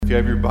you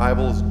have your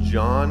Bibles,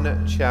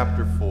 John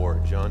chapter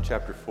 4. John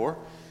chapter 4.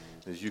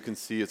 As you can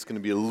see, it's going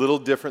to be a little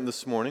different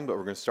this morning, but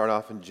we're going to start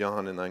off in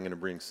John, and I'm going to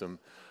bring some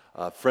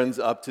friends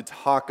up to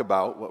talk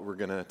about what we're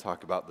going to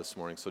talk about this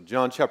morning. So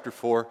John chapter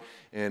 4,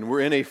 and we're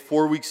in a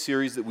 4-week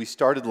series that we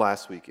started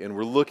last week, and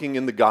we're looking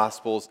in the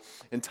Gospels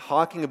and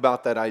talking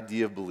about that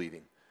idea of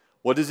believing.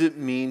 What does it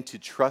mean to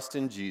trust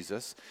in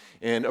Jesus,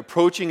 and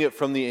approaching it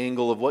from the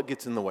angle of what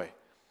gets in the way?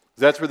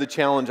 That's where the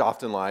challenge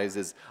often lies,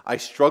 is I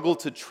struggle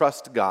to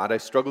trust God, I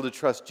struggle to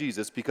trust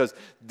Jesus because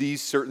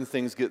these certain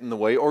things get in the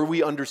way, or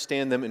we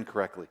understand them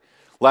incorrectly.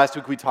 Last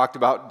week we talked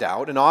about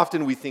doubt, and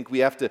often we think we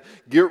have to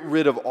get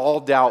rid of all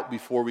doubt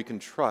before we can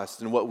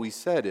trust. And what we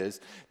said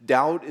is,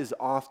 doubt is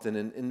often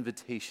an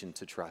invitation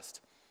to trust.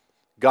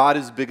 God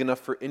is big enough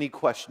for any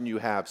question you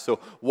have. So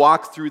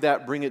walk through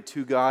that, bring it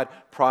to God,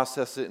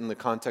 process it in the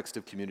context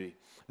of community.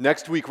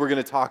 Next week we're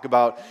going to talk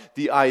about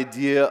the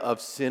idea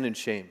of sin and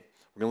shame.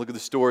 We're going to look at the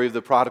story of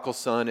the prodigal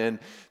son and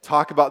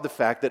talk about the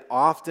fact that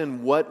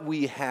often what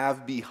we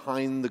have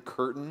behind the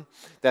curtain,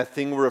 that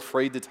thing we're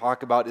afraid to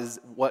talk about, is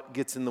what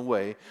gets in the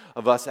way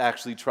of us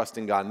actually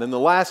trusting God. And then the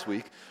last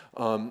week,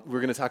 we're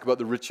going to talk about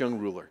the rich young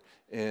ruler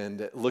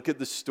and look at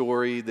the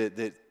story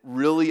that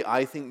really,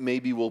 I think,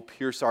 maybe will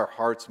pierce our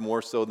hearts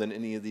more so than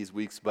any of these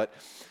weeks. But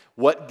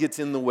what gets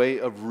in the way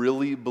of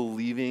really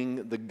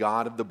believing the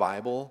God of the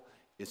Bible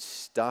is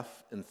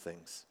stuff and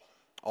things.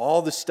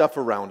 All the stuff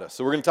around us.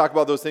 So we're going to talk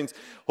about those things.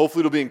 Hopefully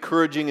it'll be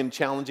encouraging and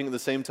challenging at the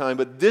same time.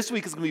 But this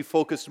week is going to be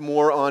focused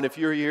more on, if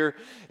you're here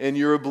and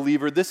you're a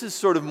believer, this is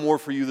sort of more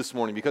for you this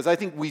morning. Because I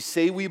think we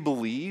say we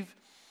believe,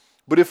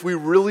 but if we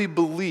really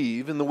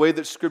believe in the way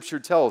that Scripture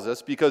tells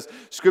us, because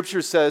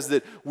Scripture says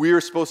that we are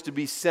supposed to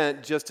be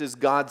sent just as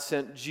God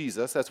sent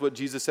Jesus. That's what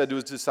Jesus said to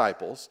his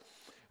disciples.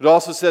 It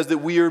also says that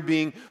we are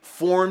being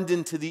formed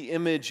into the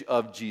image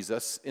of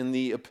Jesus in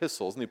the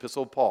epistles, in the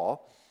epistle of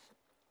Paul.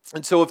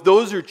 And so if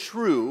those are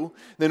true,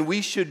 then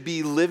we should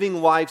be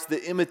living lives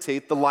that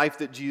imitate the life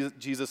that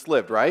Jesus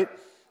lived, right?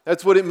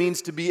 That's what it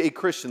means to be a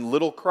Christian,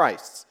 little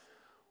Christs.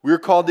 We're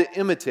called to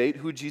imitate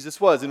who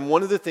Jesus was. And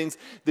one of the things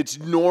that's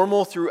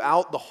normal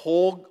throughout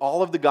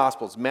all of the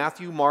Gospels,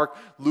 Matthew, Mark,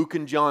 Luke,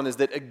 and John, is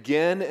that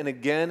again and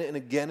again and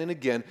again and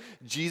again,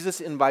 Jesus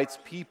invites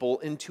people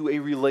into a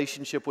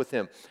relationship with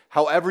him.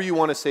 However you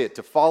want to say it,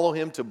 to follow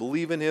him, to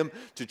believe in him,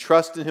 to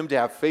trust in him, to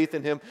have faith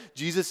in him.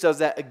 Jesus does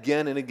that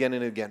again and again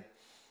and again.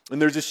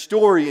 And there's a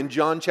story in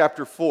John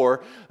chapter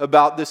 4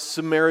 about this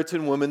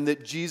Samaritan woman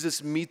that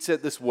Jesus meets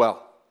at this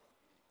well.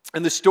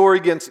 And the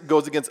story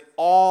goes against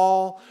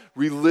all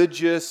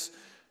religious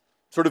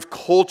sort of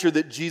culture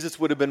that Jesus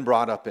would have been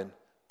brought up in.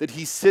 That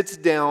he sits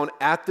down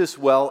at this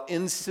well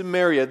in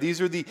Samaria.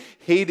 These are the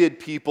hated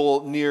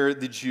people near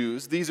the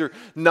Jews. These are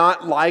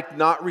not liked,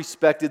 not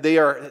respected. They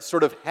are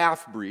sort of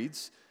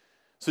half-breeds.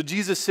 So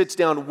Jesus sits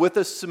down with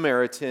a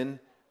Samaritan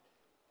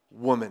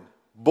woman.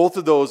 Both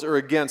of those are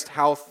against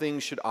how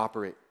things should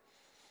operate.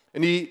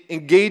 And he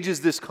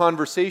engages this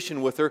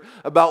conversation with her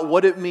about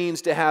what it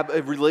means to have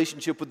a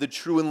relationship with the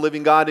true and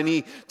living God. And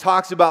he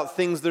talks about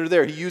things that are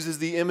there. He uses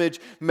the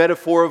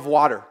metaphor of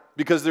water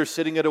because they're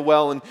sitting at a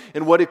well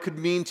and what it could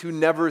mean to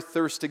never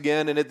thirst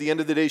again. And at the end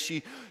of the day,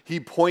 he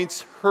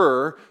points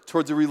her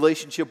towards a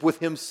relationship with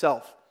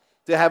himself.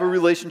 To have a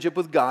relationship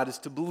with God is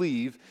to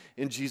believe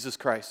in Jesus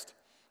Christ.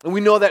 And we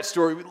know that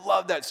story. We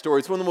love that story.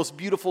 It's one of the most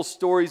beautiful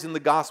stories in the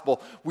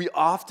gospel. We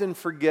often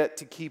forget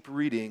to keep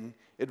reading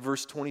at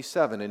verse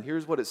 27. And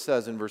here's what it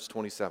says in verse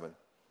 27.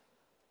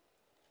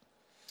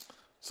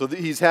 So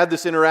he's had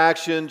this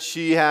interaction.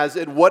 She has,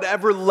 at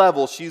whatever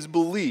level she has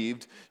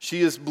believed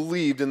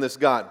in this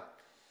God.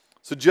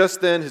 So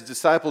just then his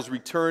disciples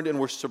returned and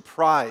were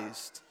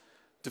surprised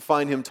to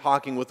find him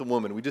talking with a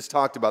woman. We just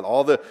talked about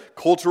all the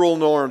cultural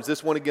norms.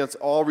 This went against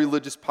all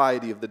religious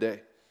piety of the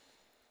day.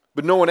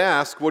 But no one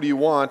asked, "What do you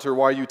want?" or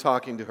 "Why are you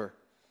talking to her?"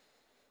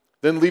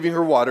 Then leaving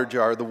her water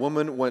jar, the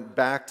woman went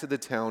back to the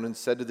town and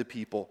said to the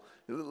people,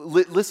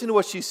 listen to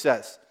what she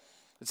says.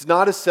 It's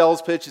not a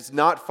sales pitch. It's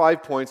not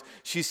 5 points.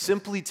 She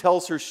simply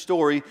tells her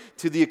story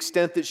to the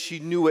extent that she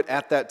knew it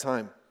at that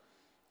time.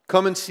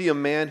 "Come and see a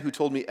man who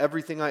told me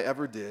everything I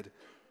ever did.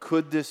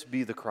 Could this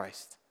be the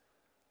Christ?"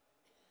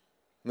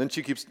 And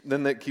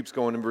then that keeps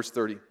going in verse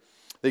 30.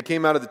 They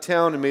came out of the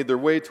town and made their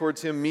way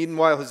towards him.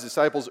 Meanwhile, his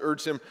disciples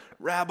urged him,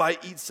 "Rabbi,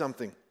 eat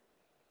something."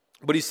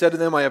 But he said to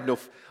them, I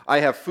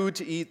have food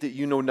to eat that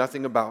you know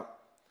nothing about."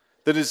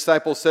 Then his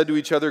disciples said to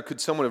each other, "Could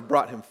someone have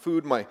brought him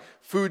food?" "My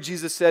food,"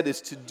 Jesus said, "is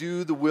to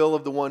do the will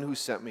of the one who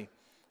sent me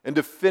and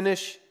to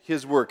finish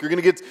his work." You're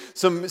going to get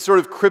some sort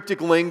of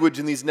cryptic language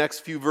in these next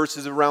few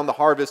verses around the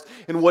harvest.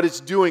 And what it's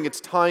doing, it's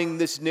tying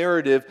this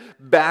narrative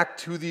back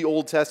to the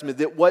Old Testament.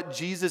 That what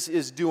Jesus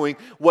is doing,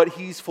 what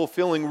he's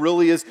fulfilling,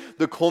 really is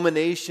the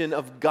culmination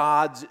of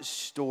God's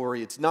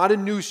story. It's not a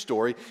new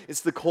story.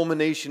 It's the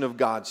culmination of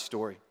God's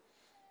story.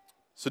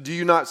 "So do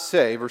you not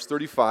say," verse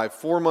 35,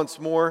 4 months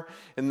more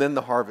and then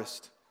the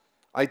harvest.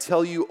 "I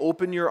tell you,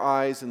 open your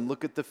eyes and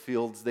look at the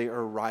fields. They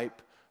are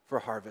ripe for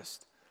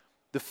harvest."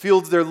 The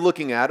fields they're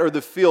looking at are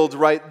the fields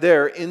right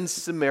there in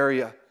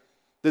Samaria.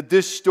 That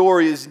this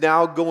story is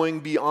now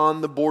going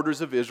beyond the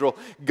borders of Israel.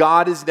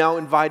 God is now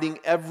inviting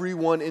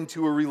everyone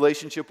into a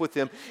relationship with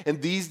Him.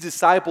 And these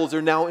disciples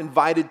are now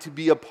invited to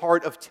be a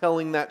part of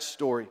telling that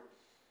story.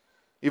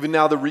 Even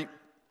now the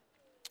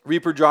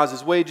reaper draws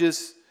his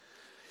wages.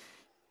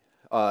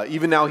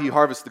 Even now he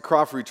harvests the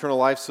crop for eternal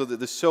life, so that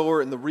the sower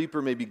and the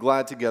reaper may be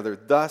glad together.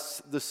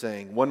 Thus the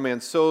saying, one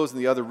man sows and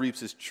the other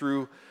reaps, is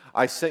true.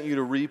 I sent you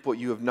to reap what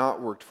you have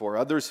not worked for.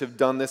 Others have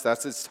done this.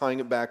 That's it's tying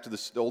it back to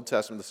the Old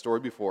Testament, the story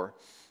before.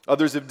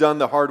 Others have done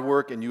the hard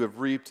work, and you have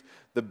reaped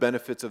the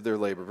benefits of their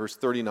labor. Verse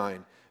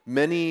 39,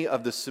 many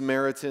of the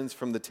Samaritans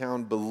from the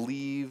town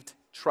believed,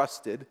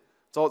 trusted.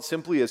 That's all it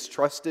simply is,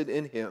 trusted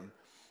in him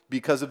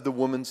because of the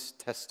woman's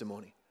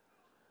testimony.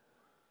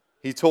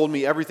 He told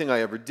me everything I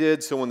ever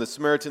did. So when the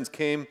Samaritans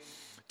came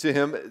to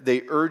him,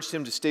 they urged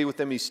him to stay with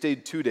them. He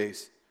stayed 2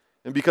 days.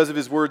 And because of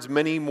his words,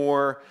 many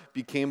more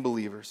became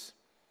believers.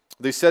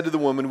 They said to the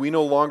woman, we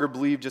no longer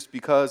believe just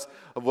because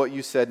of what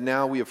you said.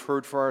 Now we have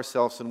heard for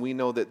ourselves, and we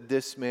know that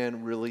this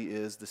man really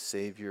is the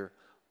Savior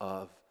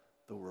of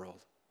the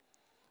world.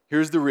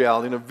 Here's the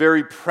reality in a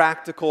very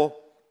practical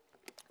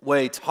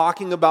way.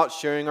 Talking about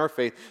sharing our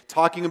faith,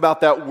 talking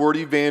about that word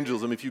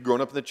evangelism, if you've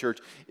grown up in the church,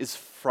 is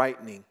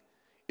frightening.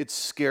 It's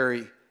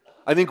scary.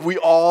 I think we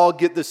all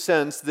get the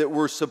sense that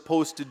we're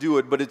supposed to do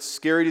it, but it's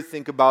scary to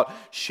think about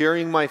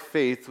sharing my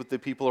faith with the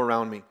people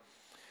around me.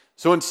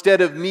 So instead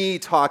of me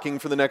talking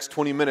for the next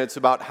 20 minutes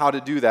about how to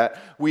do that,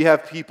 we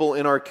have people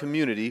in our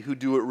community who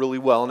do it really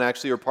well and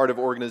actually are part of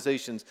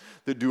organizations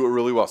that do it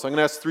really well. So I'm going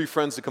to ask 3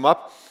 friends to come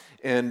up,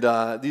 and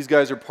these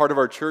guys are part of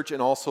our church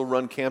and also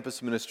run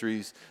campus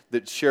ministries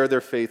that share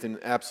their faith in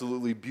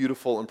absolutely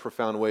beautiful and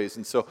profound ways.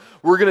 And so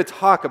we're going to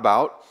talk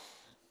about,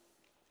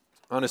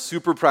 on a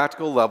super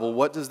practical level,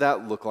 what does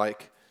that look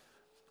like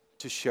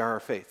to share our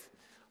faith?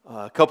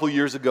 A couple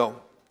years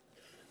ago,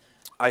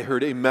 I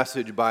heard a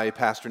message by a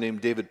pastor named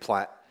David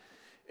Platt,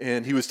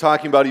 and he was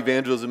talking about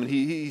evangelism, and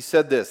he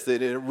said this,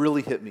 that it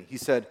really hit me. He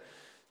said,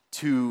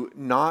 to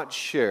not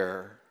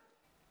share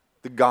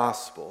the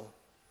gospel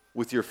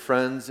with your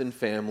friends and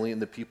family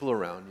and the people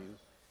around you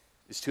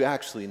is to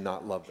actually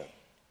not love them.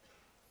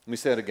 Let me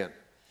say it again.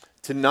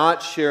 To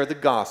not share the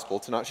gospel,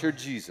 to not share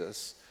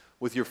Jesus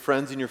with your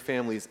friends and your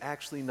family is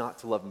actually not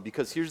to love them.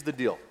 Because here's the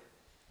deal.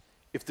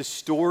 If the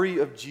story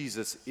of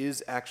Jesus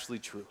is actually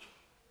true,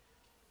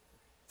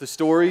 the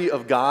story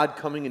of God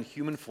coming in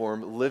human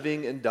form,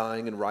 living and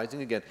dying and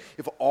rising again,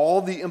 if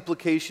all the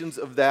implications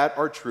of that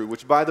are true,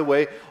 which, by the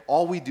way,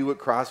 all we do at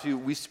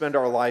Crossview, we spend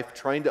our life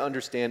trying to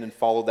understand and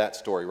follow that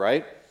story,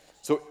 right?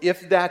 So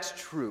if that's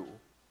true,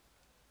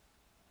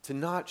 to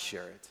not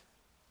share it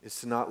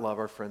is to not love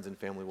our friends and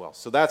family well.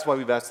 So that's why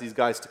we've asked these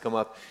guys to come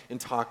up and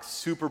talk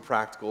super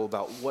practical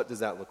about what does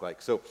that look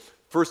like. So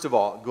first of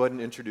all, go ahead and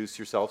introduce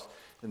yourselves,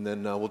 and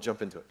then we'll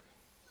jump into it.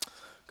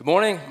 Good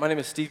morning. My name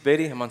is Steve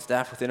Beatty. I'm on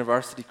staff with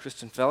InterVarsity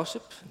Christian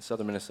Fellowship in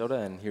southern Minnesota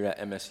and here at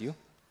MSU.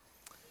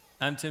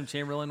 I'm Tim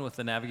Chamberlain with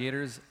the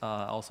Navigators,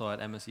 also at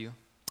MSU.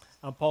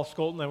 I'm Paul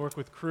Skolton. I work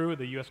with Cru,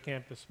 the U.S.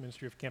 Campus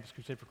Ministry of Campus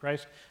Crusade for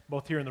Christ,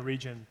 both here in the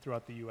region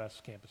throughout the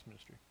U.S. Campus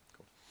Ministry.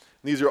 Cool.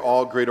 These are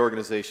all great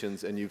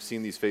organizations, and you've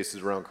seen these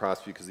faces around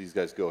Crossview because these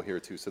guys go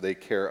here too, so they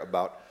care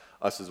about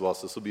us as well.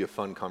 So this will be a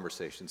fun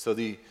conversation. So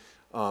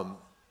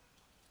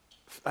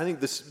I think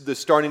the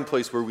starting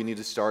place where we need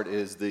to start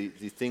is the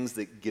things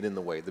that get in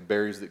the way, the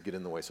barriers that get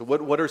in the way. So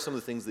what are some of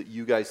the things that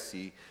you guys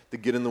see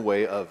that get in the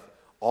way of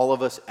all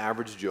of us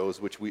average Joes,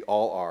 which we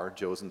all are,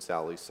 Joes and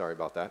Sallys, sorry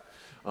about that,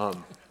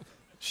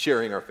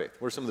 sharing our faith?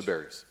 What are some of the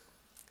barriers?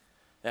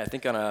 Yeah, I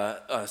think on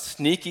a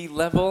sneaky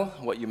level,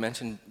 what you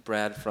mentioned,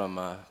 Brad, from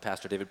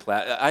Pastor David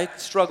Platt, I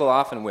struggle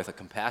often with a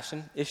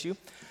compassion issue.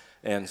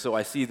 And so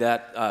I see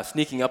that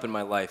sneaking up in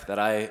my life, that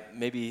I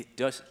maybe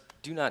just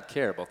do not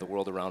care about the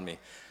world around me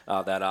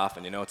that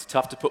often. You know, it's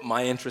tough to put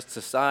my interests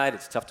aside.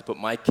 It's tough to put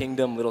my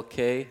kingdom, little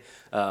k,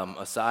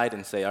 aside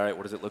and say, all right,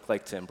 what does it look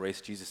like to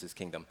embrace Jesus'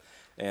 kingdom?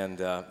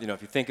 And,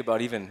 if you think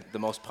about even the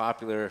most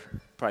popular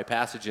probably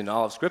passage in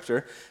all of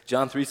Scripture,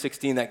 John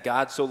 3:16, that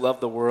God so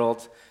loved the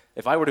world.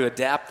 If I were to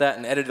adapt that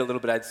and edit it a little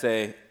bit, I'd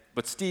say,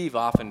 but Steve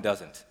often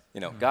doesn't.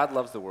 God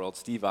loves the world.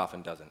 Steve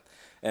often doesn't.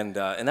 And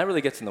that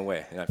really gets in the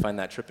way. And I find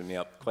that tripping me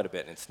up quite a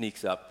bit, and it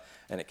sneaks up,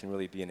 and it can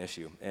really be an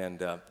issue.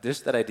 And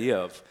there's that idea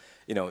of,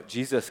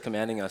 Jesus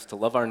commanding us to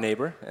love our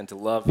neighbor and to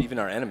love even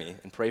our enemy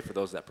and pray for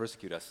those that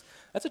persecute us.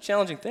 That's a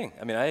challenging thing.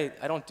 I mean,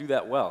 I don't do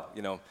that well.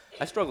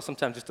 I struggle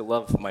sometimes just to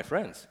love my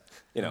friends,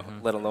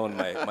 let alone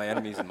my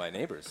enemies and my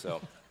neighbors.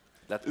 So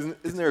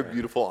Isn't there a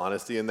beautiful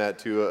honesty in that,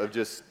 too, of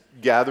just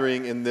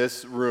gathering in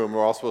this room?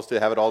 We're all supposed to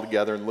have it all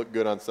together and look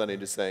good on Sunday,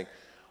 just saying,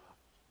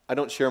 I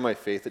don't share my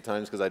faith at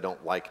times because I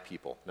don't like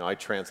people. Now, I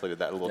translated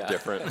that a little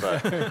different,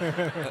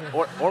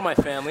 but or my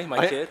family,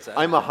 my kids.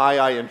 I'm a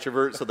high-I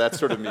introvert, so that's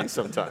sort of me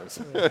sometimes.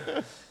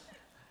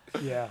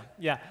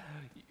 Yeah.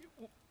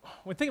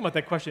 When thinking about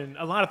that question,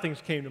 a lot of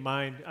things came to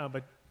mind,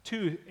 but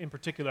two in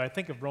particular. I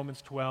think of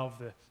Romans 12,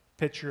 the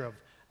picture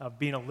of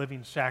being a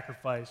living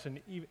sacrifice. And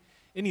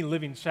any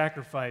living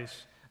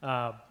sacrifice,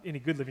 any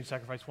good living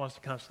sacrifice wants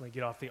to constantly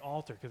get off the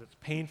altar because it's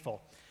painful.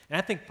 And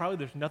I think probably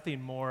there's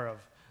nothing more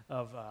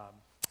of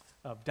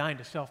dying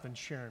to self than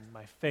sharing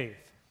my faith.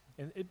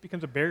 And it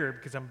becomes a barrier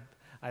because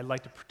I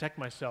like to protect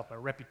myself, my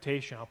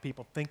reputation, how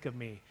people think of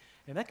me.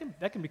 And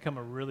that can become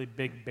a really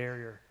big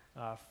barrier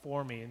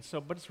for me. And so,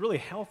 but it's really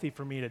healthy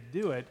for me to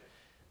do it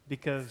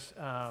because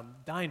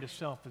dying to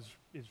self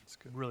is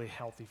really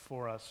healthy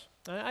for us.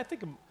 And I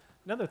think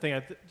another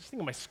thing, just think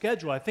of my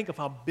schedule. I think of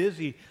how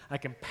busy I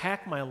can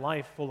pack my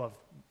life full of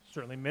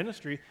certainly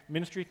ministry.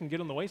 Ministry can get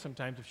in the way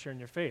sometimes of sharing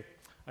your faith,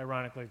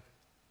 ironically.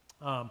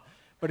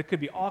 But it could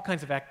be all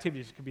kinds of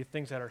activities. It could be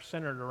things that are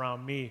centered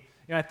around me.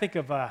 I think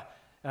of, I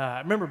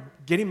remember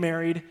getting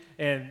married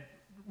and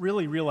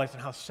really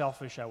realizing how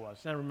selfish I was.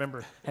 And I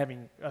remember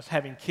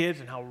having kids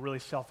and how really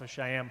selfish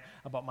I am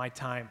about my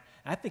time.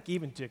 And I think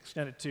even to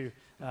extend it to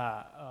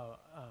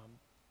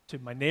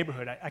my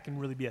neighborhood, I can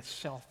really be a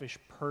selfish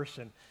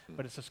person.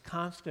 But it's this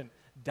constant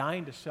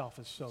dying to self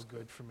is so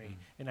good for me.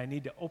 And I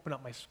need to open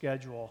up my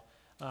schedule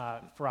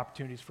for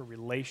opportunities for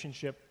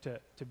relationship,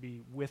 to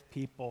be with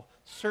people,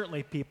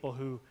 certainly people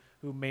who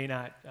may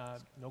not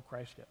know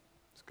Christ yet.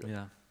 It's good.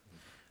 Yeah.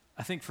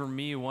 I think for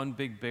me, one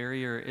big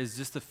barrier is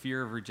just the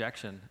fear of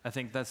rejection. I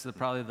think that's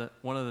probably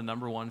one of the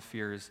number one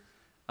fears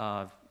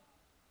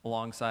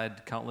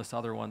alongside countless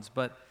other ones.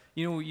 But,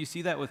 you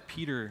see that with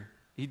Peter.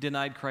 He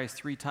denied Christ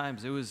 3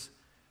 times. It was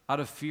out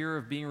of fear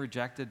of being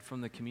rejected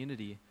from the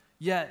community.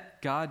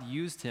 Yet, God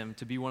used him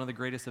to be one of the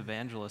greatest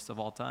evangelists of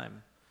all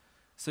time.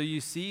 So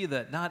you see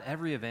that not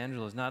every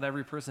evangelist, not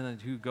every person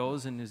who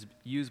goes and is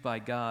used by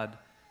God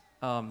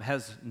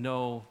has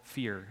no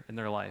fear in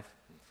their life.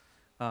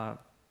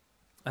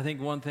 I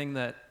think one thing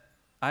that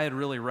I had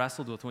really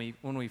wrestled with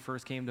when we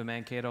first came to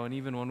Mankato, and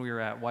even when we were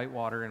at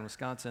Whitewater in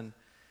Wisconsin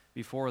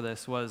before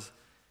this, was,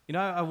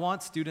 I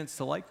want students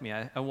to like me.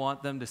 I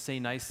want them to say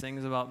nice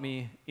things about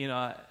me.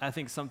 I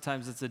think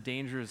sometimes it's a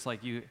danger. It's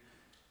like you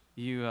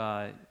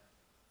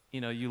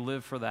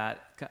live for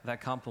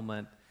that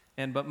compliment.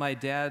 But my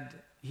dad,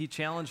 he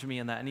challenged me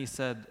in that, and he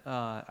said,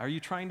 "Are you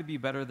trying to be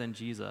better than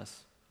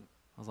Jesus?"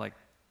 I was like,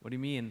 "What do you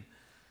mean?"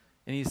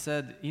 And he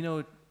said,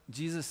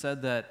 Jesus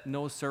said that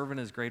no servant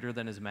is greater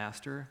than his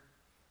master.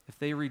 If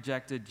they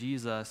rejected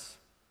Jesus,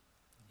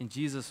 and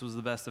Jesus was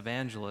the best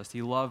evangelist,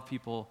 he loved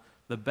people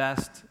the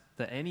best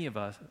that any of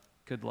us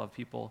could love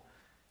people,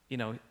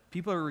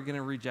 people are going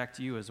to reject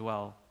you as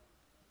well.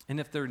 And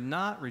if they're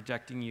not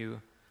rejecting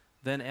you,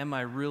 then am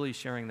I really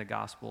sharing the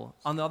gospel?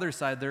 On the other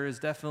side, there is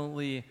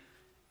definitely,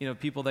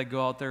 people that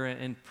go out there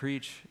and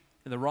preach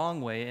the wrong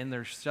way, and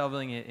they're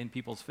shoveling it in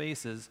people's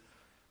faces.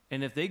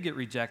 And if they get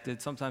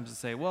rejected, sometimes they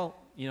say, well,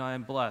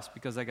 I'm blessed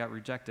because I got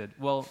rejected.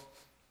 Well,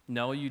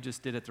 no, you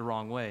just did it the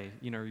wrong way.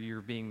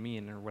 You're being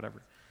mean or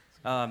whatever.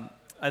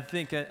 I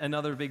think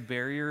another big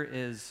barrier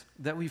is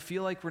that we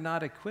feel like we're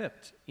not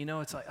equipped.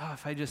 It's like,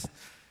 if I just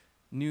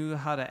knew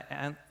how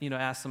to,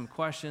 ask some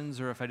questions,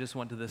 or if I just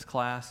went to this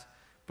class.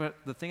 But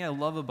the thing I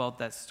love about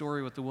that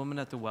story with the woman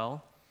at the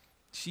well,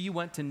 she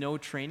went to no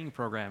training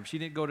program. She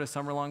didn't go to a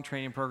summer-long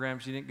training program.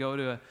 She didn't go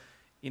to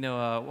a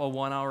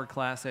 1-hour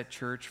class at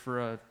church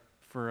for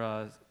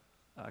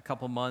a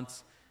couple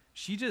months.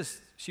 She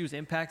was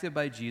impacted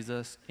by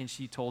Jesus, and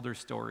she told her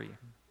story.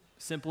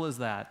 Simple as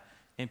that,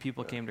 and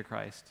people came to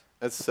Christ.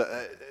 That's,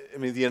 at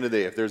the end of the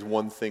day, if there's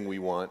one thing we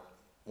want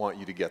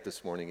you to get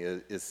this morning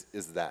is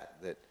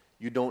that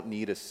you don't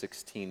need a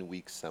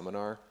 16-week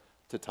seminar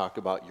to talk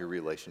about your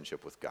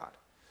relationship with God.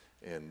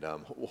 And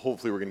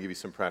hopefully we're going to give you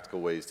some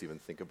practical ways to even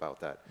think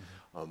about that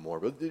more.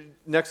 But the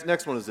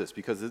next one is this,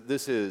 because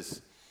this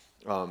is,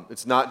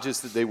 it's not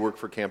just that they work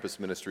for campus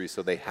ministry,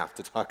 so they have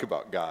to talk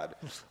about God.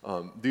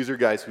 These are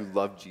guys who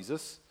love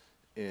Jesus,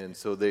 and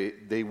so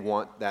they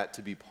want that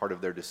to be part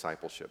of their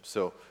discipleship.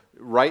 So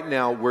right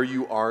now, where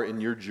you are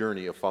in your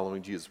journey of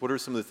following Jesus, what are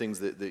some of the things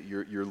that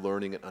you're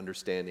learning and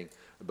understanding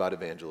about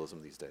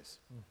evangelism these days?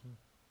 Mm-hmm.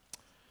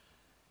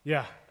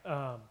 Yeah.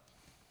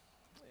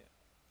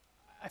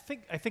 I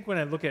think when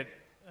I look at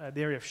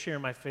the area of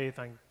sharing my faith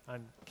on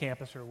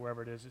campus or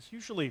wherever it is, it's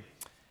usually,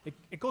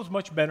 it goes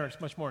much better,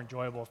 it's much more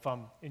enjoyable if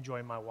I'm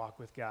enjoying my walk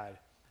with God.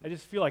 I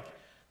just feel like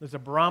there's a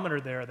barometer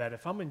there that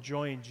if I'm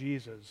enjoying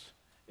Jesus,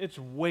 it's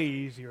way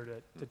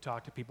easier to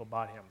talk to people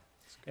about him.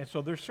 And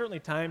so there's certainly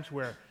times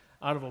where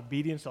out of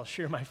obedience I'll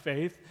share my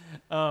faith,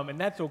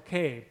 and that's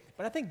okay.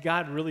 But I think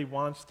God really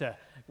wants to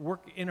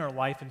work in our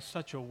life in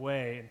such a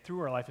way and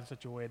through our life in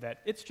such a way that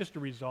it's just a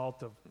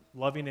result of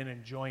loving and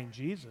enjoying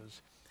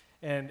Jesus.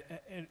 And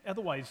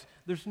otherwise,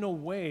 there's no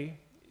way,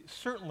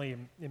 certainly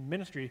in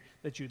ministry,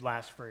 that you'd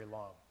last very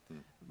long.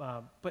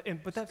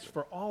 But that's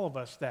for all of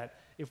us, that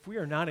if we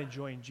are not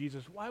enjoying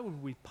Jesus, why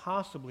would we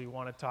possibly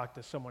want to talk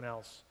to someone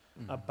else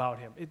about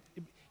him?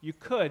 You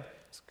could,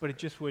 but it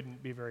just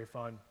wouldn't be very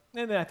fun.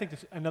 And then I think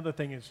another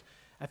thing is,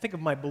 I think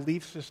of my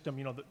belief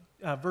system,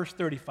 verse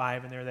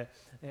 35 in there, that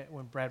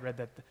when Brad read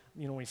that,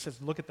 when he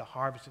says, look at the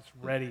harvest, it's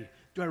ready.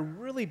 Do I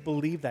really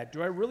believe that?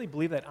 Do I really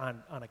believe that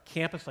on a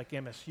campus like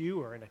MSU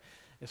or in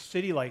a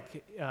city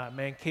like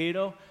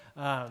Mankato,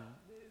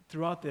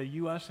 throughout the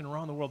U.S. and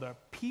around the world, are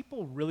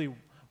people really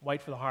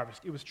white for the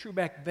harvest. It was true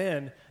back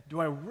then. Do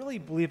I really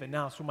believe it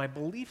now? So my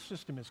belief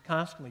system is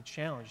constantly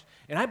challenged.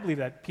 And I believe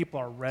that people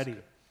are ready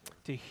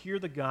to hear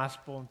the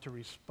gospel and to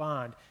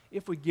respond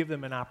if we give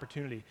them an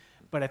opportunity.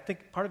 But I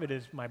think part of it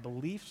is my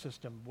belief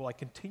system. Will I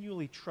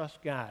continually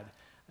trust God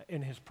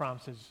in his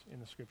promises in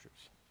the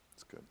scriptures?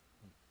 That's good.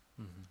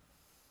 Mm-hmm.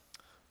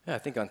 Yeah, I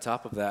think on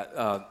top of that,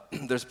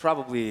 there's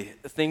probably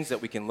things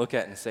that we can look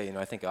at and say,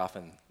 I think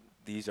often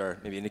these are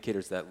maybe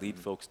indicators that lead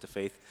folks to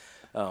faith.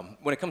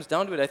 When it comes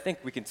down to it, I think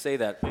we can say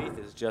that faith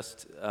is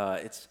just,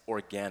 it's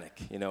organic,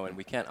 and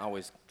we can't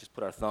always just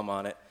put our thumb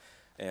on it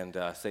and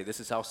say, this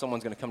is how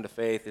someone's going to come to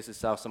faith, this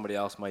is how somebody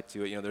else might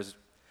do it.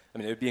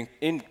 It would be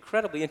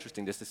incredibly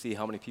interesting just to see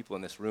how many people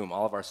in this room,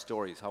 all of our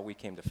stories, how we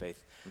came to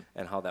faith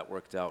and how that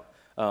worked out.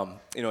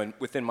 And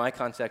within my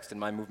context and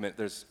my movement,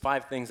 there's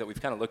 5 things that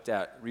we've kind of looked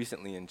at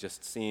recently and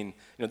just seen,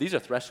 these are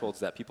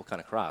thresholds that people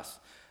kind of cross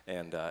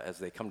and as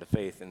they come to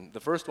faith. And the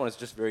first one is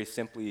just very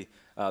simply,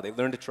 they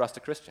learn to trust a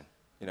Christian,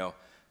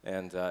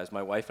 And as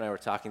my wife and I were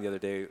talking the other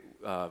day,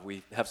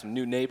 we have some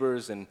new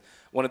neighbors, and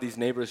one of these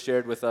neighbors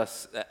shared with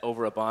us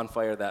over a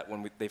bonfire that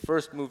when they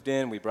first moved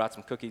in, we brought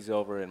some cookies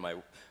over, and my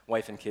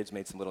wife and kids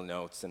made some little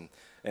notes,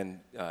 and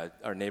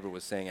our neighbor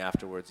was saying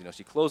afterwards,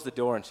 she closed the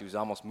door and she was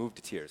almost moved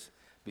to tears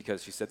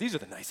because she said, these are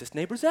the nicest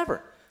neighbors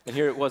ever. And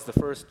here it was the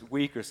first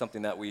week or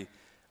something that we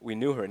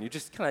knew her, and you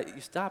just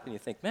you stop and you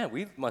think, man,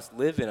 we must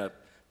live in a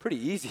pretty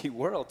easy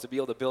world to be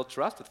able to build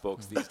trust with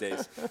folks these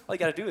days. All you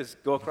got to do is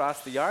go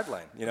across the yard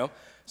line,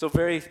 So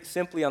very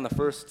simply on the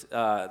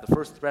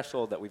first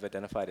threshold that we've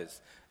identified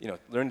is,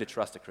 learn to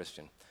trust a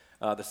Christian.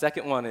 The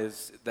second one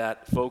is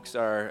that folks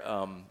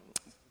are,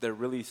 they're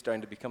really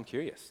starting to become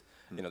curious.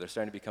 They're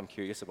starting to become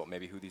curious about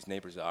maybe who these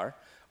neighbors are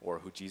or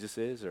who Jesus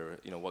is or,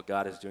 what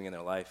God is doing in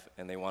their life,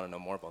 and they want to know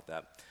more about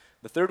that.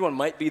 The third one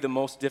might be the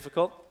most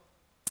difficult,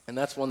 and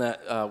that's one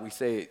that we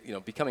say,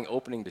 becoming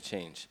opening to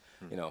change.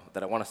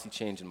 That I want to see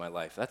change in my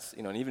life. That's,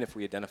 and even if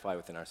we identify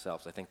within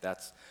ourselves, I think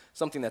that's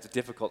something that's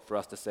difficult for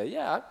us to say,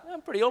 yeah,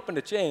 I'm pretty open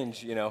to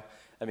change,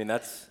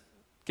 that's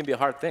can be a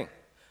hard thing.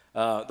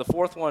 The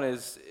fourth one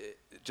is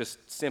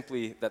just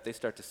simply that they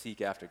start to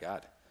seek after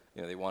God.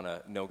 They want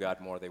to know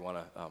God more, they want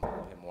to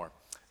know him more.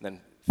 And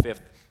then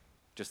fifth,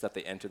 just that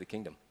they enter the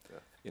kingdom.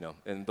 Yeah.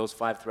 And those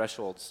 5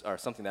 thresholds are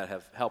something that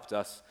have helped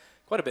us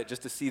quite a bit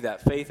just to see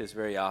that faith is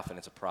very often,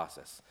 it's a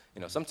process.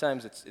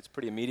 Sometimes it's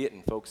pretty immediate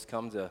and folks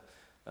come to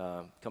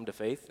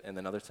faith, and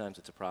then other times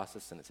it's a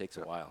process and it takes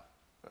a while.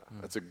 Yeah.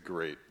 That's a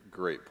great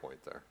point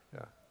there.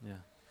 Yeah.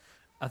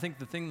 I think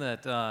the thing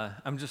that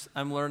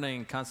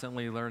I'm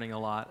constantly learning a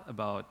lot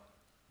about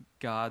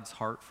God's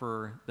heart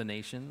for the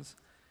nations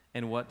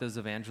and what does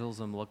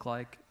evangelism look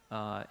like.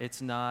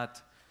 It's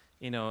not,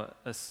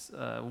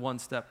 a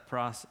one-step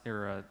process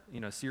or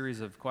a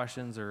series of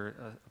questions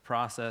or a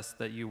process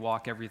that you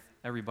walk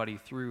everybody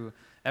through.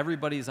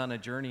 Everybody's on a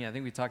journey. I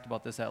think we talked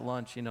about this at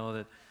lunch.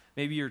 That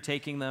maybe you're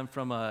taking them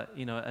from a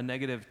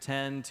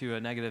 -10 to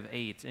a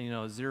 -8.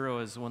 And, 0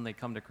 is when they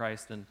come to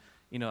Christ, and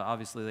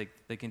obviously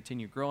they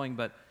continue growing.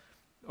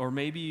 Or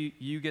maybe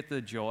you get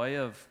the joy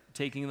of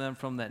taking them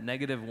from that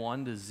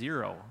 -1 to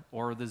 0,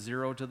 or the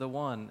 0 to the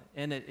 1.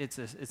 And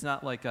it's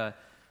not like a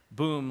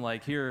boom,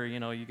 like here,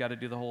 you got to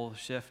do the whole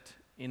shift.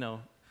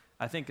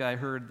 I think I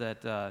heard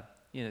that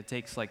it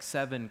takes like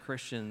 7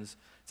 Christians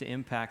to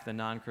impact the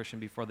non-Christian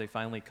before they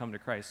finally come to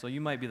Christ. So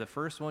you might be the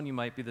first one, you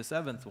might be the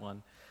 7th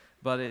one.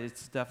 But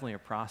it's definitely a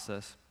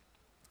process.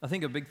 I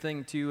think a big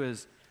thing, too,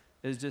 is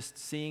just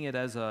seeing it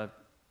as a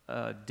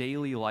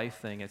daily life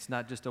thing. It's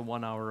not just a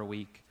 1 hour a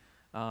week.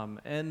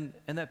 And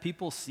that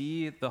people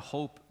see the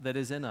hope that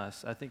is in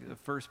us. I think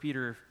 1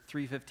 Peter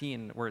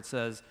 3:15, where it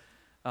says,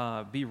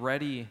 be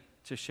ready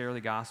to share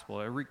the gospel,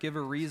 or give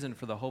a reason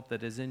for the hope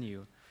that is in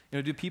you.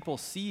 Do people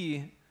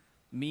see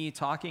me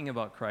talking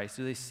about Christ?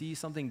 Do they see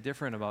something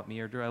different about me,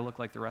 or do I look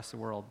like the rest of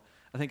the world?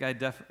 I think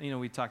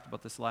we talked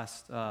about this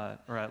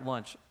or at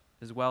lunch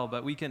as well,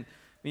 but we can,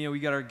 we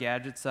got our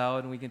gadgets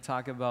out and we can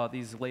talk about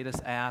these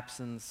latest apps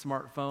and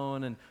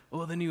smartphone and,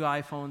 the new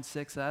iPhone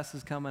 6S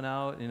is coming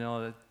out,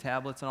 the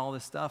tablets and all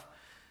this stuff.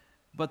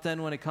 But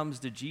then when it comes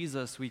to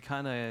Jesus, we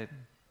kind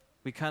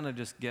of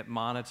just get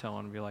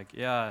monotone and be like,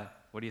 yeah,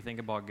 what do you think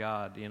about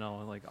God?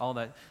 Like all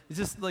that. It's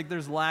just like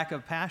there's lack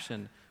of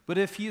passion. But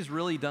if he's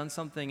really done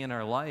something in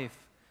our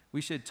life,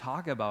 we should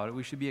talk about it.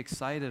 We should be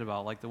excited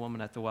about it, like the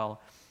woman at the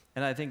well.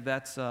 And I think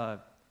that's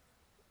a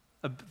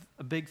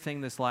big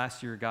thing this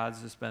last year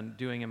God's just been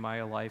doing in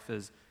my life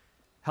is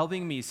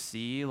helping me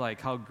see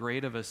like how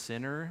great of a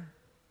sinner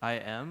I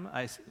am.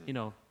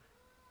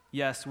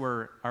 Yes,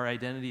 our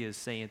identity is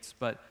saints,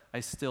 but I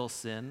still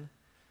sin.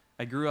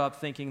 I grew up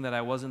thinking that I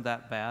wasn't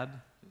that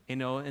bad,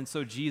 and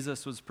so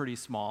Jesus was pretty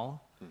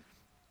small.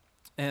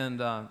 And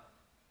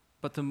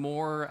but the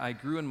more I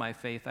grew in my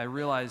faith, I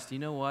realized,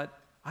 what?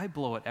 I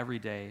blow it every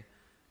day.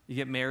 You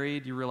get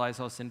married, you realize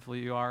how sinful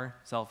you are,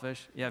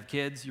 selfish. You have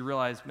kids, you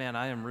realize, man,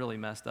 I am really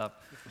messed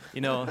up.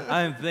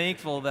 I'm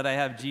thankful that I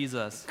have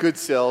Jesus. Good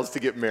cells to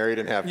get married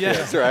and have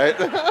kids, right?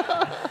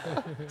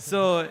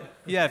 So,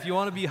 if you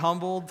want to be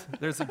humbled,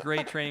 there's a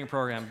great training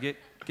program.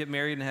 Get get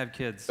married and have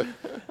kids.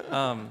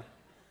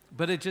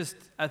 But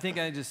I think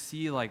I just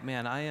see like,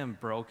 man, I am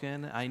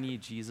broken. I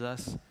need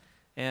Jesus.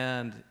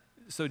 And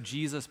so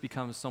Jesus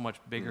becomes so much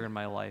bigger in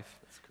my life.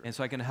 And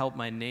so I can help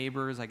my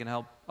neighbors. I can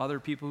help other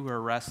people who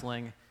are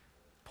wrestling,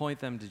 point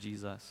them to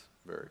Jesus.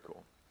 Very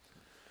cool.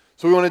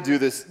 So we want to do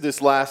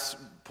this last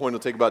point will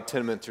take about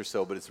 10 minutes or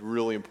so, but it's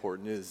really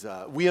important, is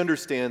we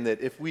understand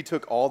that if we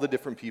took all the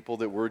different people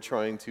that we're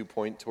trying to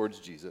point towards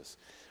Jesus,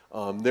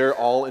 they're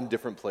all in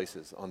different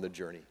places on the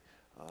journey.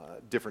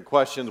 Different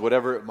questions,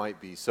 whatever it might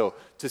be. So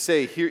to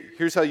say,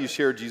 here's how you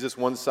share Jesus,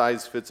 one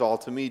size fits all,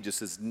 to me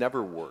just has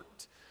never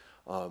worked.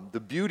 The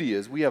beauty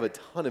is we have a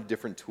ton of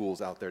different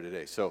tools out there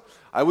today. So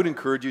I would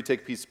encourage you to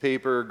take a piece of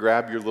paper,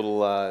 grab your little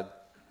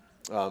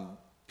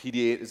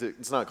PDA.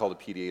 It's not called a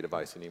PDA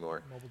device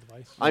anymore. Mobile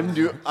device.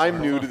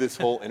 I'm new to this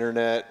whole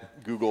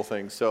internet Google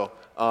thing. So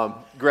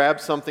grab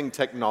something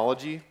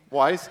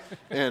technology-wise,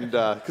 and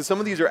because some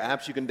of these are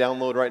apps you can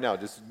download right now.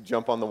 Just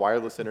jump on the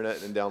wireless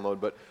internet and download.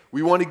 But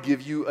we want to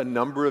give you a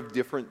number of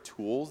different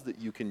tools that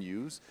you can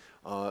use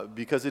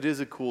because it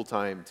is a cool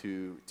time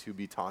to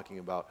be talking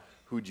about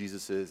who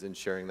Jesus is and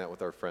sharing that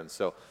with our friends.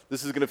 So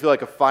this is going to feel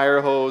like a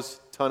fire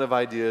hose, ton of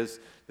ideas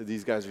that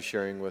these guys are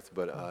sharing with,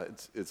 but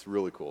it's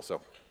really cool.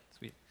 So.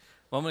 Sweet.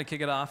 Well, I'm going to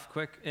kick it off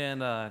quick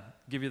and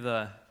give you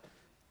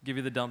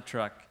the dump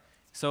truck.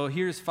 So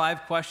here's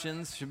 5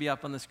 questions, should be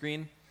up on the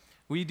screen.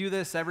 We do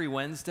this every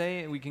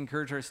Wednesday, and we can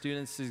encourage our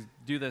students to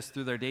do this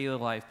through their daily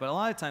life. But a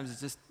lot of times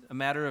it's just a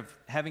matter of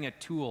having a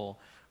tool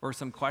or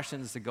some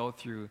questions to go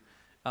through.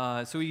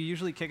 So we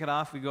usually kick it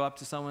off. We go up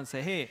to someone and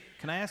say, hey,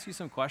 can I ask you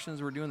some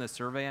questions? We're doing this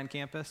survey on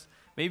campus.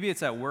 Maybe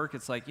it's at work.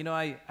 It's like,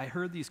 I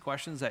heard these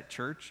questions at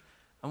church.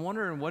 I'm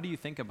wondering, what do you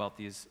think about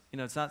these?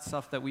 It's not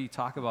stuff that we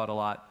talk about a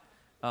lot.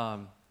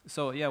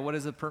 What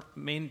is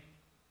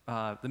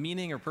the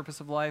meaning or purpose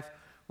of life?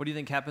 What do you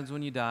think happens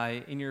when you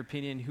die? In your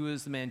opinion, who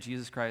is the man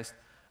Jesus Christ?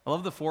 I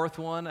love the 4th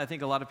one. I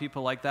think a lot of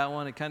people like that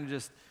one. It kind of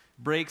just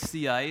breaks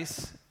the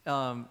ice.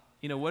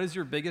 What is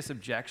your biggest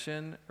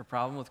objection or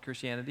problem with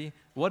Christianity?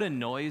 What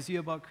annoys you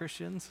about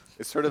Christians?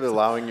 It's sort of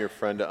allowing your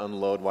friend to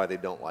unload why they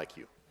don't like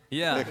you.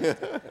 Yeah.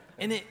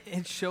 And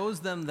it shows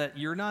them that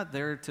you're not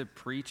there to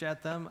preach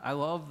at them. I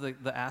love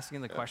the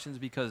asking the questions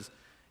because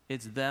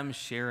it's them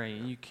sharing.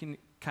 And you can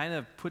kind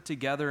of put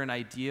together an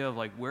idea of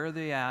like where are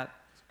they at,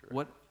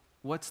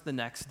 what's the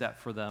next step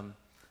for them.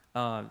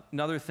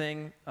 Another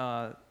thing,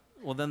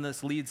 then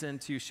this leads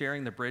into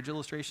sharing the bridge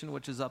illustration,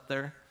 which is up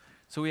there.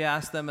 So we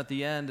asked them at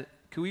the end,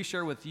 could we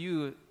share with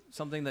you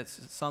something that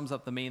sums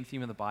up the main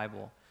theme of the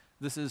Bible?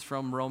 This is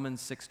from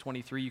Romans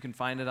 6:23. You can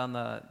find it on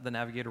the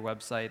Navigator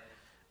website,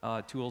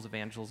 Tools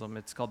Evangelism.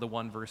 It's called the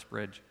One Verse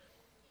Bridge.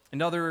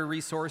 Another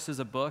resource is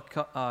a book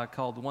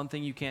called One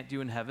Thing You Can't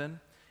Do in Heaven.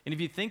 And if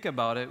you think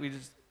about it, we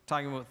just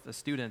talking with the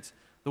students,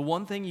 the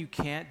one thing you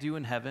can't do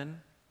in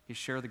heaven is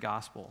share the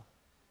gospel.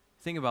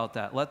 Think about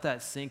that. Let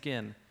that sink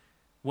in.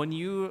 When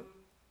you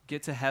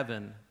get to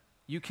heaven,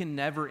 you can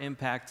never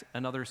impact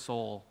another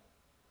soul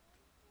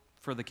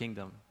for the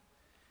kingdom.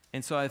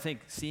 And so I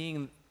think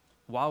seeing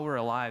while we're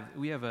alive,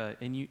 we have a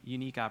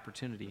unique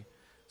opportunity.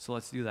 So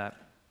let's do that.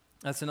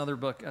 That's another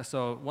book.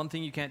 So One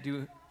Thing You Can't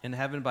Do in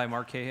Heaven by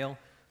Mark Cahill.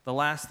 The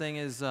last thing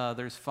is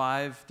there's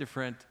 5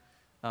 different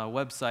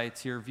websites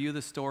here. View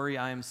the Story,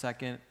 I Am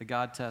Second, The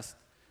God Test,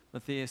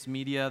 Matthias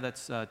Media,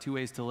 that's 2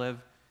 Ways to Live,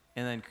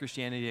 and then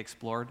Christianity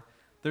Explored.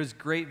 There's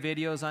great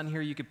videos on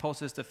here. You could post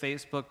this to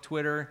Facebook,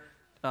 Twitter,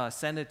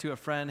 send it to a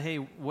friend. Hey,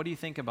 what do you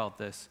think about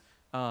this?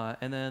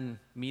 And then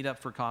meet up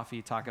for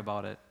coffee, talk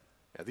about it.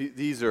 Yeah,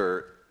 these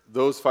are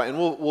those 5, and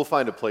we'll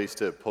find a place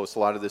to post a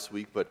lot of this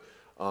week, but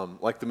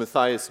like the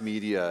Matthias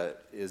Media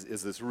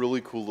is this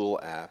really cool little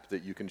app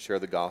that you can share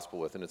the gospel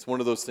with. And it's one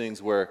of those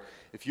things where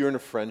if you're in a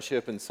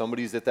friendship and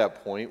somebody's at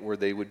that point where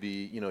they would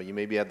be, you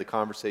maybe had the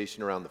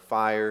conversation around the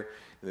fire,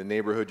 in the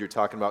neighborhood you're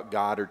talking about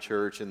God or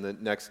church, and the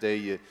next day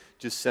you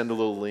just send a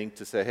little link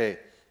to say, hey,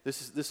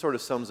 this sort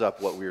of sums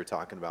up what we were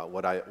talking about,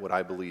 what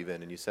I believe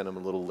in, and you send them a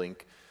little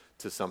link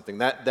to something.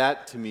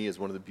 That to me is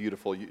one of the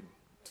beautiful,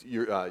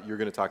 you're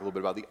going to talk a little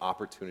bit about the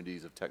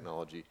opportunities of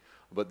technology.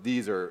 But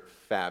these are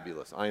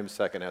fabulous. I Am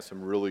Second has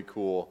some really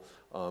cool,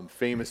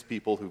 famous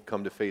people who've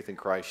come to faith in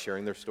Christ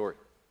sharing their story.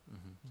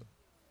 Mm-hmm.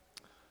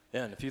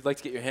 Yeah, and if you'd like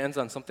to get your hands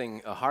on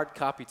something, a hard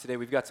copy today,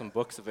 we've got some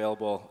books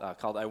available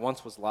called I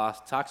Once Was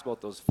Lost. Talks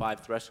about those 5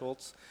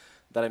 thresholds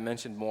that I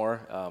mentioned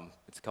more.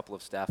 It's a couple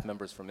of staff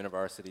members from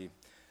InterVarsity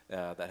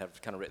that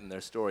have kind of written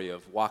their story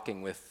of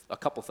walking with a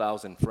couple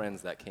thousand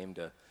friends that came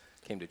to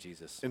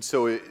Jesus. And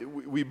so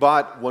we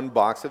bought 1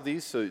 box of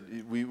these, so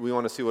we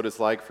want to see what it's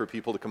like for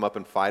people to come up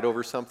and fight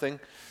over something,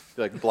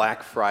 like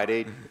Black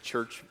Friday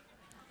church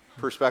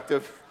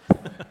perspective.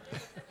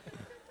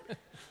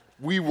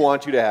 We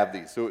want you to have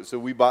these, so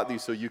we bought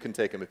these so you can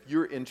take them. If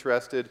you're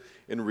interested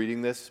in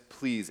reading this,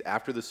 please,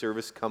 after the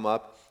service, come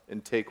up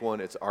and take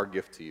one. It's our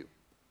gift to you.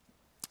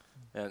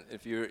 And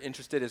if you're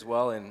interested as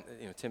well, and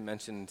Tim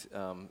mentioned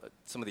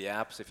some of the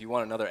apps. If you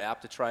want another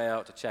app to try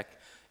out, to check,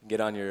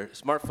 get on your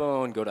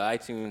smartphone, go to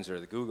iTunes or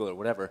the Google or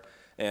whatever,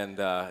 and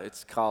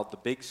it's called The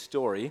Big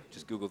Story.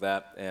 Just Google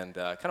that, and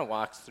kind of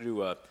walks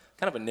through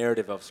kind of a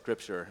narrative of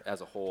Scripture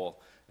as a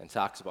whole, and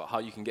talks about how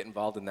you can get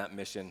involved in that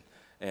mission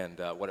and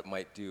what it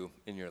might do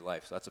in your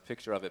life. So that's a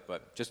picture of it,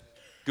 but just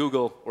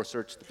Google or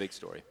search The Big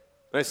Story.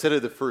 I said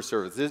at the first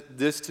service,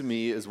 this to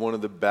me is one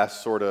of the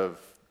best sort of,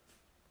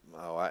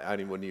 I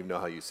wouldn't even know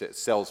how you say it.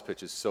 Sales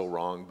pitch is so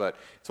wrong, but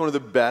it's one of the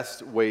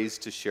best ways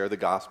to share the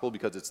gospel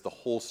because it's the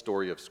whole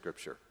story of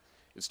Scripture.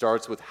 It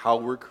starts with how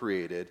we're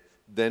created,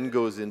 then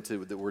goes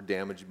into that we're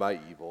damaged by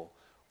evil,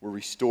 we're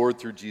restored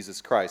through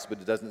Jesus Christ, but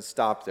it doesn't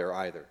stop there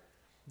either.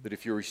 That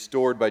if you're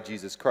restored by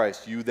Jesus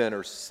Christ, you then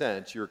are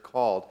sent, you're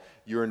called,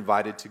 you're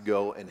invited to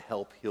go and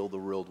help heal the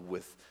world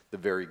with the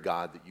very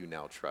God that you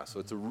now trust.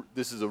 So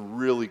this is a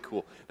really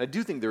cool, I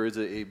do think there is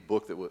a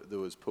book that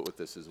was put with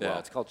this as well. Yeah,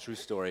 it's called True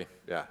Story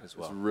as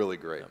well. It's really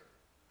great.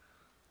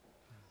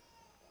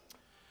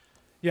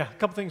 Yeah, a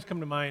couple things come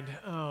to mind.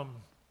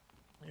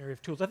 Area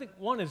of tools. I think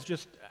one is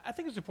I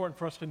think it's important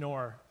for us to know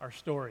our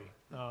story.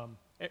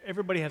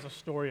 Everybody has a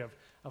story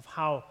of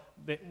how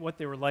what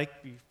they were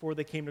like before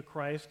they came to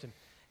Christ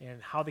and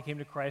how they came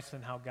to Christ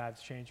and how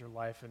God's changed their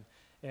life.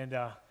 And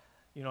a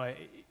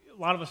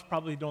lot of us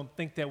probably don't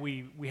think that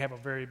we have a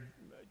very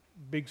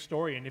big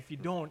story. And if you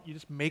don't, you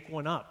just make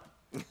one up.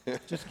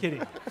 Just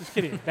kidding. Just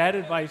kidding. Bad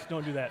advice,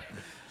 don't do that.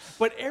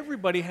 But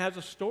everybody has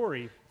a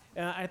story.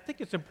 And I think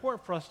it's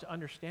important for us to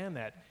understand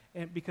that.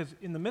 And because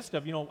in the midst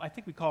of, I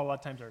think we call a lot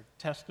of times our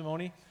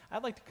testimony.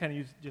 I'd like to kind of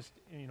use just,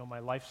 my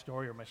life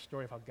story or my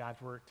story of how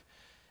God's worked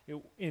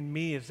in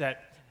me is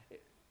that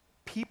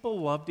people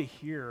love to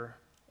hear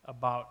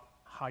about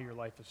how your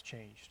life has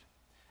changed.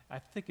 I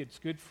think it's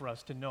good for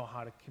us to know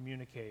how to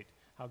communicate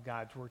how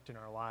God's worked in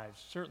our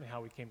lives, certainly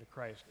how we came to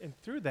Christ. And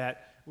through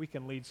that, we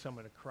can lead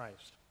someone to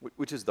Christ.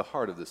 Which is the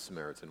heart of this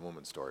Samaritan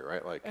woman story,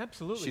 right? Like,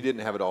 absolutely. She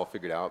didn't have it all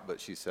figured out, but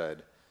she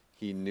said,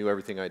 he knew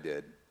everything I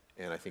did,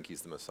 and I think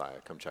he's the Messiah.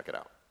 Come check it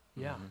out.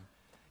 Yeah.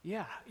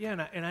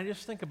 Mm-hmm. And I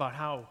just think about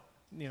how,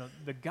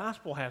 the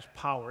gospel has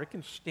power. It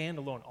can stand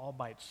alone all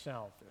by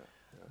itself. Yeah.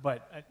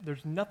 But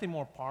there's nothing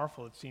more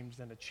powerful, it seems,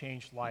 than a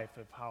changed life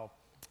of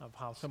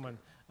how someone,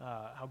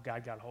 how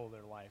God got a hold of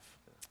their life.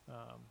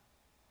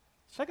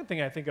 Second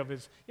thing I think of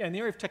is, in the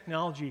area of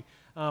technology,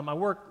 I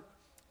work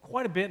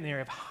quite a bit in the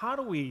area of how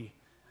do we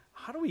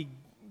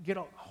get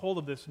a hold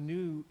of this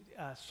new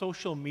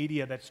social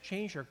media that's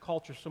changed our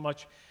culture so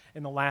much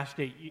in the last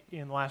 8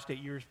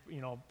 years,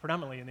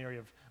 predominantly in the area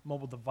of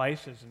mobile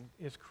devices, and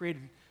has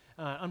created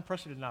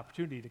unprecedented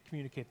opportunity to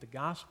communicate the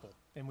gospel.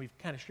 And we've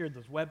kind of shared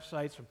those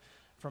websites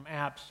from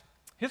apps.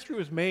 History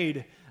was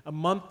made a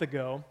month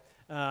ago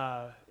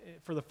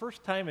for the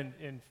first time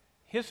in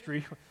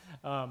history,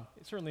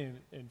 certainly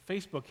in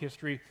Facebook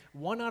history.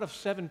 1 out of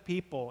 7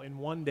 people in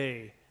one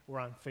day were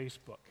on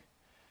Facebook.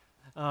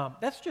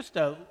 That's just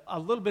a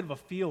little bit of a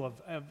feel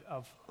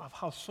of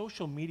how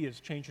social media is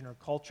changing our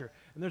culture.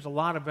 And there's a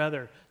lot of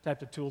other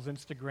types of tools,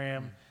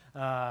 Instagram,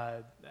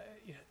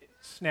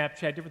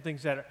 Snapchat, different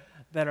things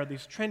that are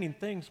these trending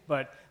things.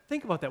 But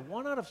think about that.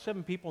 1 out of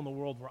 7 people in the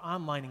world were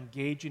online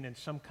engaging in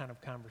some kind of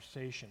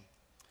conversation.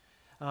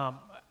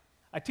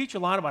 I teach a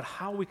lot about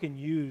how we can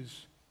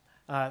use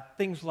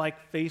things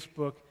like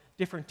Facebook,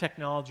 different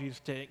technologies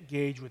to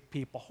engage with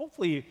people,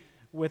 hopefully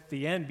with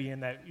the end being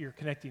that you're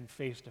connecting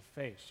face to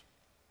face.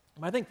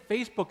 I think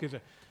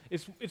Facebook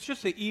it's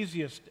just the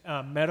easiest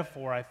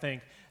metaphor, I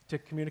think, to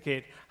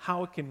communicate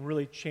how it can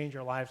really change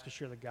our lives to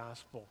share the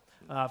gospel.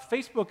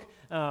 Facebook,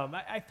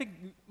 I think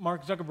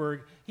Mark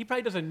Zuckerberg, he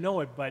probably doesn't know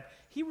it, but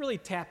he really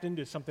tapped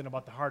into something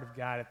about the heart of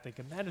God, I think,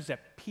 and that is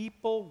that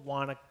people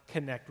want to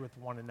connect with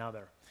one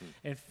another.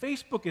 And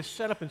Facebook is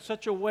set up in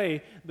such a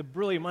way, the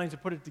brilliant minds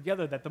have put it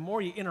together, that the more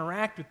you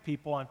interact with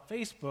people on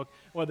Facebook,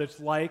 whether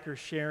it's like or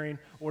sharing,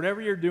 whatever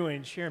you're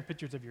doing, sharing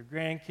pictures of your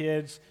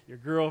grandkids, your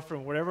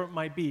girlfriend, whatever it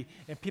might be,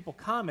 and people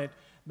comment,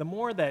 the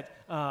more that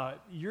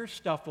your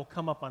stuff will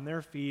come up on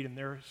their feed and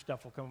their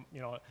stuff will come,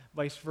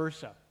 vice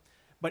versa.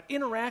 But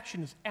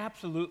interaction is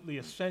absolutely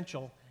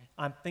essential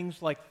on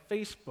things like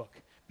Facebook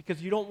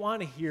because you don't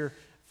want to hear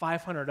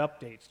 500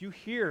 updates. You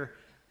hear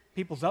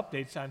people's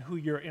updates on who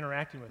you're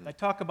interacting with. I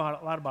talk a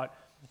lot about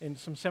in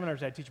some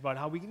seminars I teach about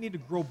how we need to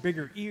grow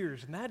bigger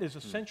ears, and that is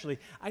essentially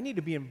I need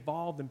to be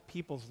involved in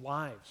people's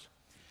lives.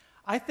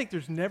 I think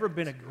there's never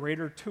been a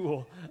greater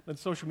tool than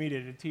social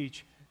media to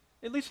teach,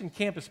 at least in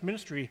campus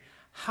ministry,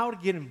 how to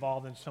get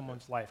involved in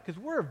someone's life because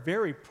we're a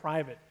very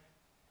private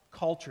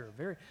culture,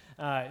 very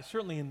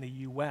certainly in the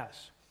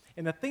U.S.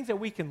 And the things that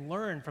we can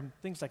learn from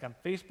things like on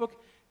Facebook,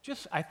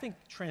 just I think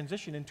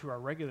transition into our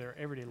regular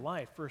everyday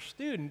life. For a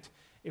student,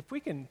 if we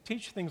can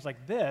teach things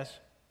like this,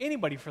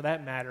 anybody for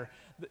that matter,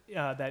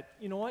 that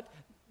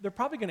they're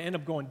probably going to end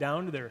up going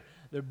down to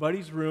their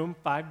buddy's room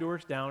 5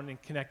 doors down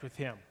and connect with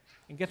him.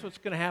 And guess what's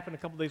going to happen a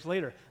couple days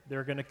later?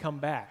 They're going to come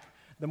back.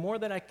 The more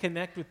that I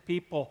connect with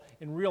people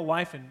in real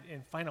life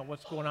and find out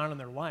what's going on in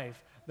their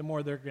life, the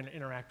more they're going to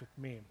interact with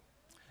me.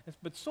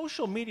 But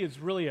social media is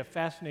really a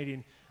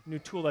fascinating new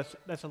tool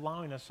that's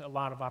allowing us a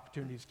lot of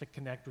opportunities to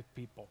connect with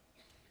people.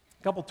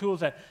 A couple tools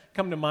that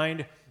come to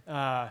mind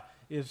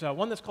is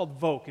one that's called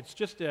Voke. It's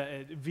just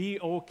a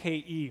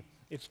VOKE.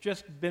 It's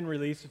just been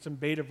released. It's in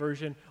beta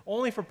version,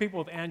 only for people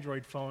with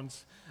Android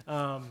phones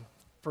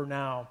for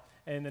now.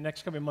 And the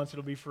next coming months,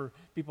 it'll be for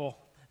people,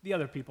 the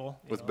other people.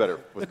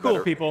 The cool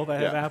people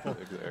that have Apple.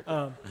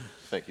 Exactly.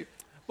 Thank you.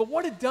 But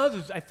what it does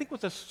is, I think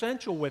what's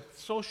essential with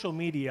social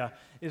media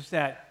is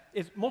that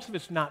most of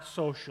it's not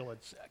social.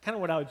 It's kind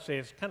of what I would say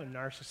is kind of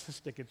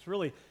narcissistic. It's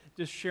really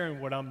just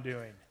sharing what I'm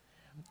doing.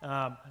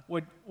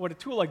 What a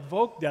tool like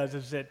Voke does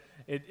is that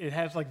it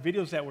has like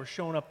videos that were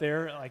shown up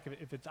there, like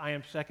if it's I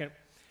Am Second,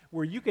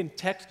 where you can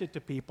text it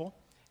to people,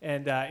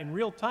 and in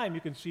real time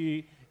you can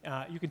see,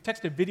 you can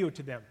text a video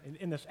to them.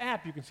 In this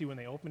app, you can see when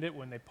they opened it,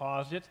 when they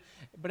paused it,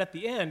 but at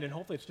the end, and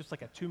hopefully it's just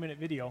like a 2-minute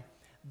video,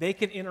 they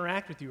can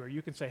interact with you, or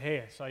you can say,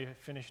 hey, I saw you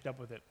finished up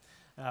with it.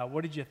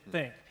 What did you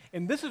think?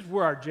 And this is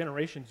where our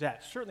generation's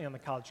at, certainly on the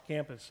college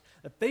campus,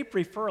 that they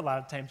prefer a lot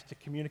of times to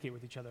communicate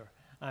with each other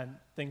on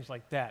things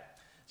like that.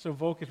 So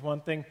Voke is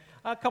one thing.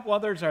 A couple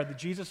others are the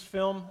Jesus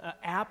Film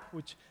app,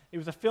 which it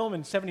was a film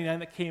in '79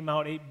 that came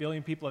out. 8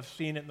 billion people have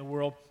seen it in the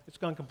world. It's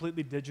gone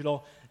completely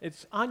digital.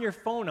 It's on your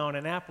phone now, on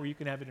an app where you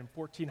can have it in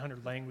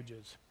 1,400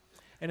 languages.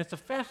 And it's a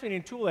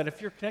fascinating tool that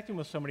if you're connecting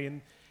with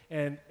somebody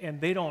and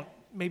they don't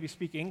maybe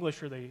speak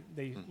English, or they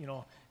you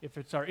know, if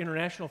it's our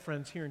international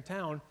friends here in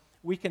town,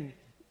 we can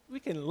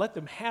let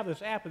them have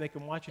this app and they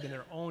can watch it in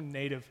their own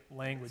native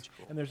language.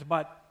 Cool. And there's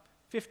about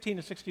 15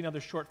 to 16 other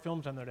short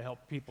films on there to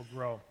help people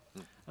grow.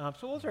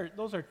 So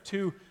those are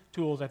two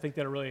tools I think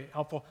that are really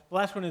helpful. The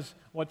last one is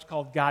what's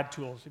called God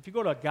Tools. If you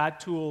go to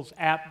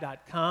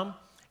godtoolsapp.com,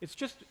 it's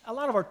just a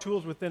lot of our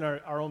tools within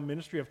our own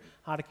ministry of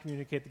how to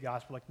communicate the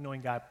gospel, like knowing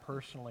God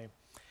personally.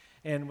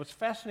 And what's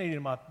fascinating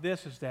about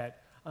this is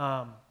that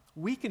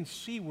we can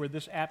see where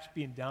this app's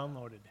being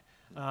downloaded.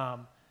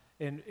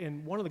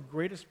 And one of the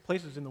greatest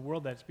places in the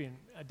world that's being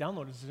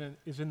downloaded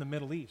is in the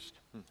Middle East.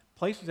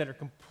 Places that are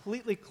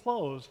completely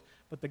closed,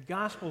 but the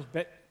gospel's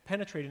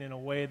penetrating in a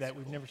way that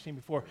we've never seen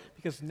before.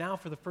 Because now,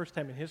 for the first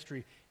time in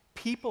history,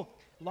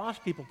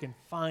 lost people can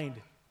find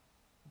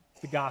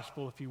the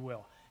gospel, if you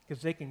will.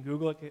 Because they can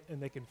Google it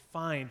and they can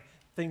find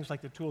things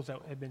like the tools that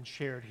have been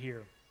shared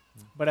here.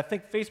 But I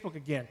think Facebook,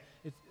 again,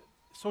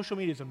 social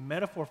media is a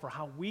metaphor for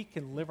how we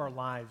can live our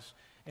lives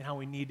and how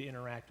we need to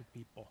interact with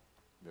people.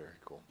 Very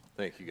cool.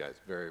 Thank you guys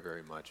very,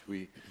 very much.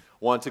 We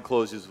want to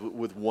close just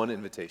with one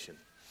invitation,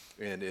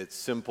 and it's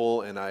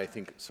simple and I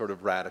think sort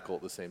of radical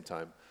at the same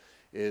time,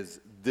 is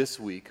this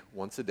week,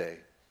 once a day,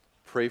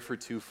 pray for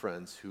 2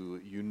 friends who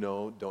you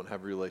know don't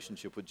have a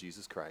relationship with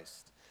Jesus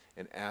Christ,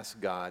 and ask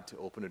God to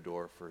open a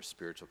door for a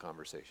spiritual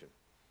conversation.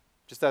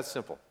 Just that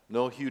simple.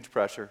 No huge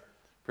pressure.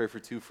 Pray for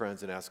 2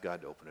 friends and ask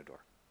God to open a door.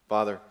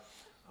 Father,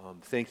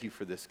 thank you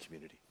for this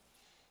community.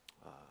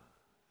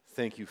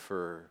 Thank you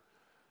for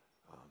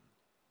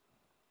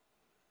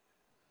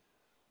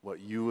what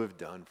you have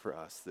done for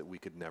us that we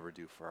could never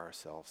do for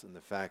ourselves, and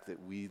the fact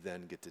that we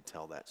then get to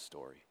tell that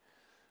story.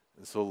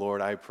 And so,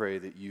 Lord, I pray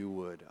that you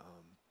would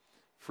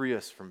free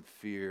us from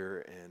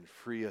fear and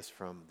free us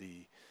from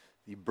the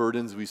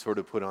burdens we sort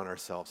of put on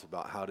ourselves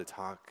about how to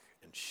talk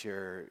and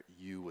share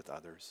you with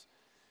others.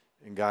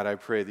 And God, I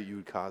pray that you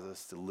would cause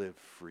us to live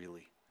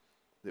freely,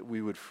 that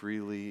we would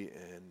freely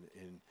and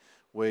in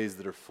ways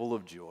that are full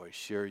of joy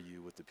share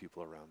you with the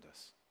people around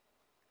us.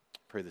 I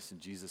pray this in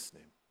Jesus'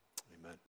 name. Amen.